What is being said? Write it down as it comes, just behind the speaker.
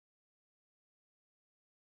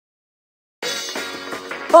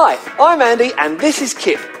Hi, I'm Andy and this is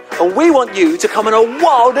Kip, and we want you to come on a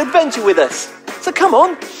wild adventure with us. So come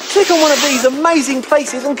on, click on one of these amazing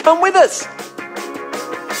places and come with us.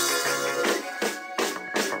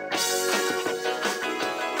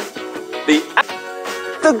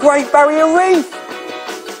 The Great Barrier Reef.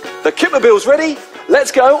 The Kipmobile's ready.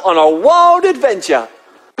 Let's go on a wild adventure.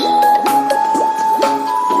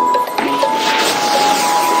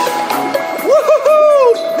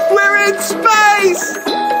 Woohoo! We're in space!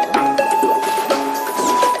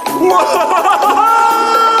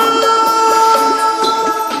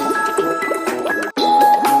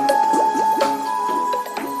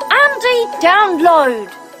 Andy, download.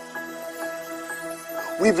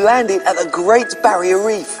 We've landed at the Great Barrier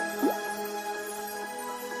Reef.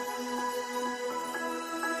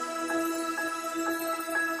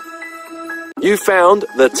 You found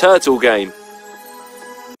the turtle game.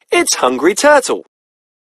 It's Hungry Turtle.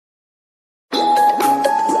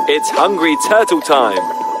 It's Hungry Turtle time.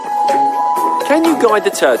 Can you guide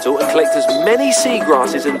the turtle and collect as many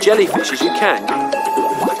seagrasses and jellyfish as you can?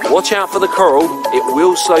 Watch out for the coral, it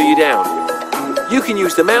will slow you down. You can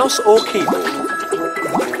use the mouse or keyboard.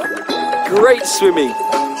 Great swimming.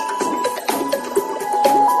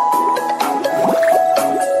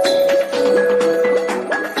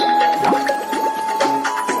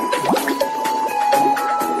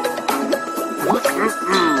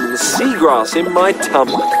 Seagrass in my tum.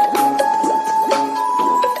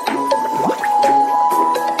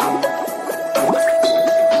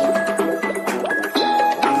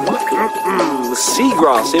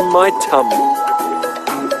 Seagrass in my tum.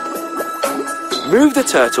 Move the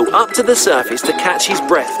turtle up to the surface to catch his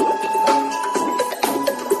breath.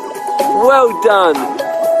 Well done!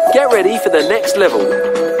 Get ready for the next level.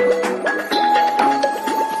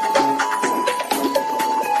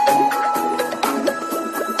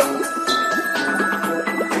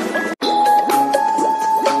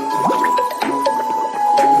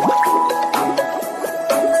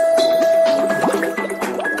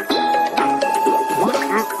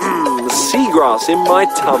 Seagrass in my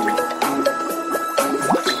tum.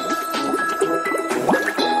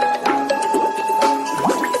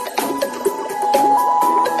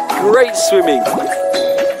 Great swimming.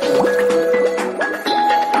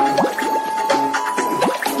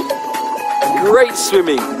 Great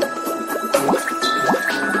swimming.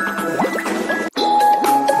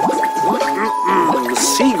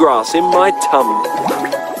 Seagrass in my tum.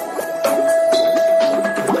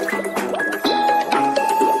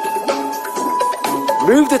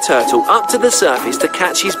 Move the turtle up to the surface to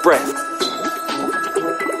catch his breath.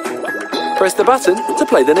 Press the button to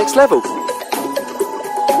play the next level.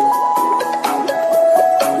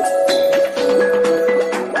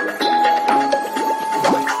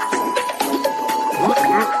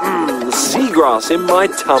 Seagrass in my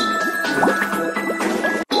tum.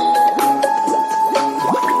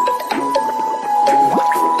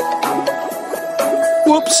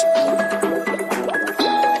 Whoops!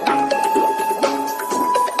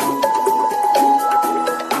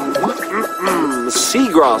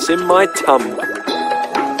 Seagrass in my tum.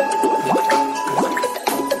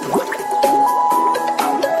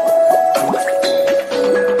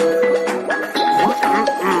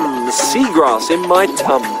 Seagrass in my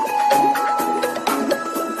tum.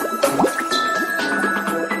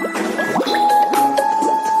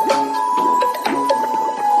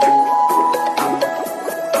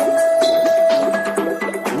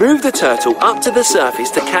 Move the turtle up to the surface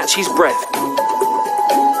to catch his breath.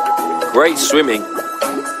 Great swimming.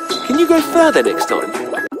 Can you go further next time?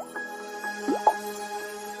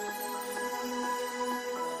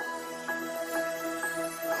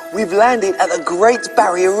 We've landed at the Great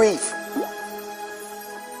Barrier Reef.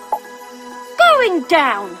 Going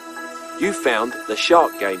down. You found the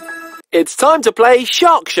shark game. It's time to play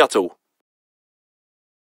Shark Shuttle.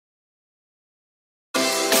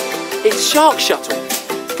 It's Shark Shuttle.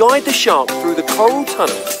 Guide the shark through the coral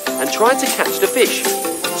tunnel and try to catch the fish.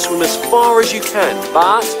 Swim as far as you can,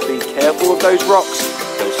 but be careful of those rocks.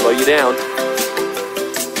 They'll slow you down.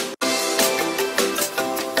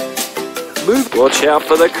 Move. Watch out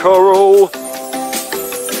for the coral.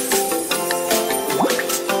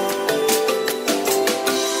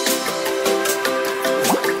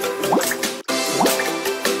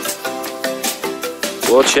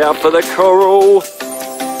 Watch out for the coral.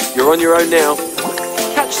 You're on your own now.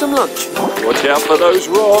 Catch some lunch. Watch out for those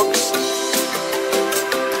rocks.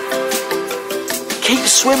 Keep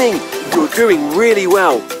swimming. You're doing really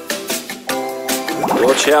well.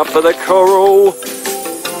 Watch out for the coral.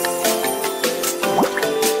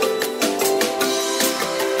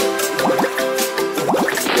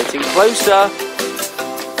 Getting closer.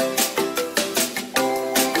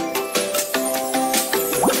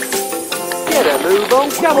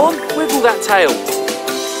 come on, wiggle that tail.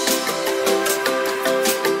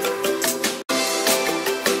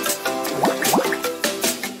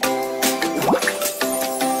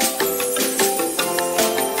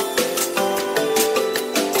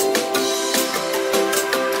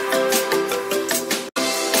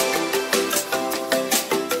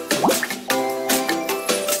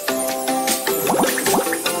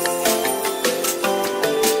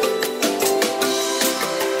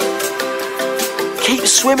 Keep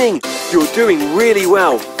swimming, you're doing really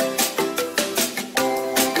well.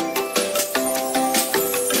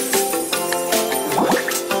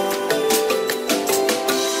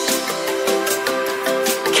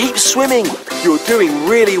 Keep swimming, you're doing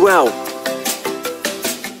really well.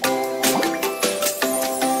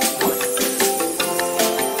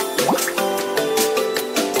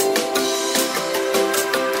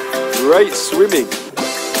 Great swimming.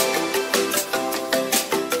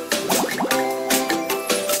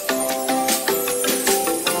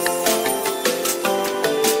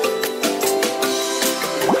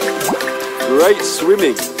 Great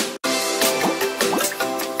swimming.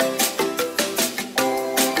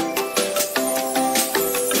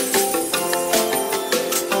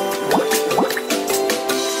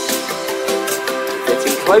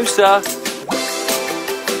 Getting closer.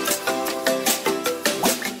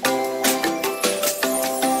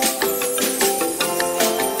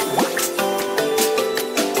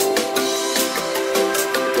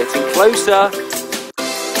 Getting closer.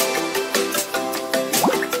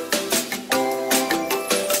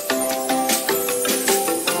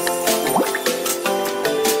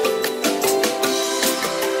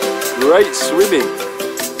 Great swimming.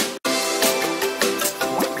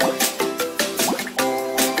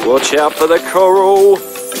 Watch out for the coral.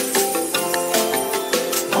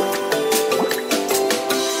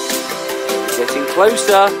 Getting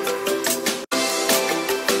closer.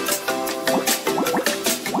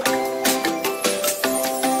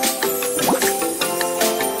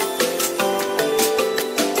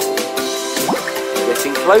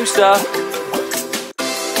 Getting closer.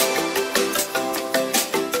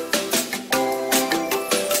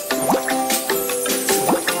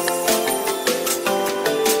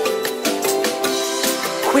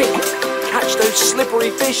 Quick, catch those slippery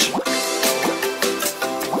fish.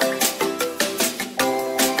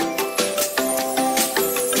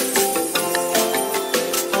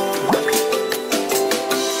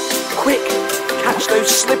 Quick, catch those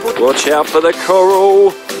slippery. Watch out for the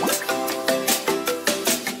coral.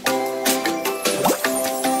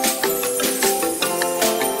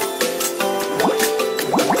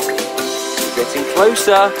 Getting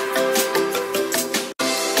closer.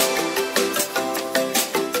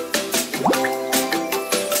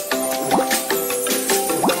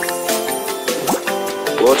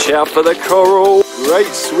 Watch out for the coral. Great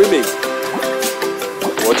swimming.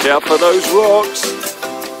 Watch out for those rocks.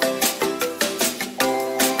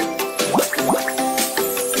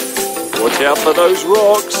 Watch out for those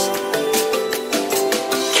rocks.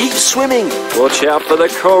 Keep swimming. Watch out for the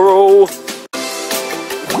coral.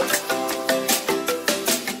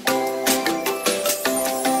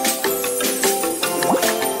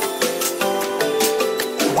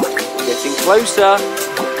 Getting closer.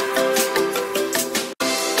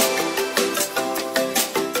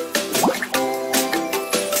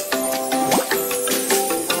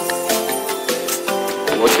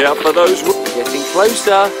 Watch out for those. Getting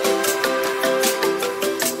closer.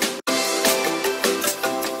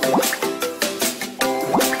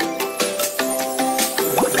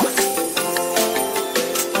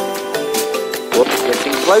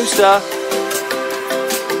 Getting closer.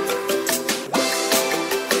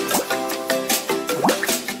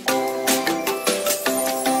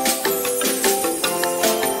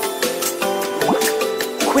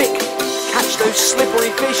 Quick, catch those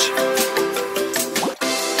slippery fish.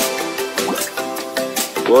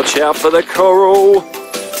 Watch out for the coral.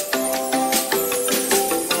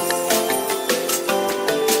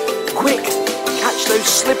 Quick, catch those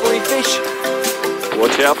slippery fish.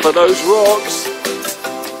 Watch out for those rocks.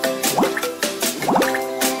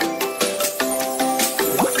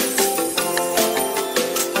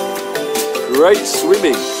 Great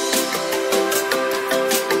swimming.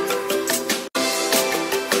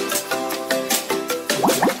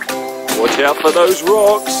 Watch out for those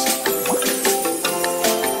rocks.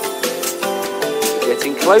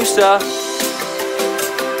 Getting closer.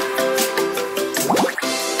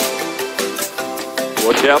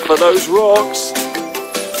 Watch out for those rocks.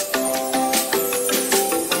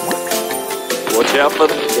 Watch out for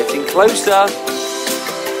them. Getting closer.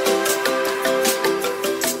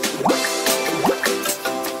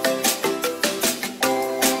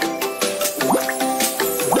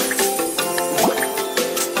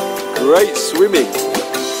 Great swimming.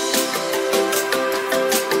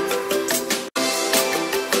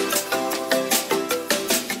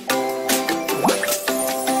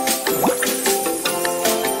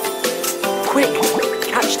 Quick,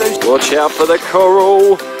 catch those. Watch out for the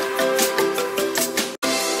coral.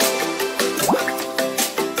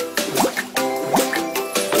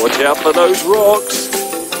 Watch out for those rocks.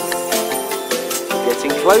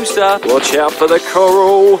 Getting closer. Watch out for the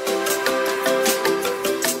coral.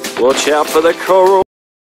 Watch out for the coral.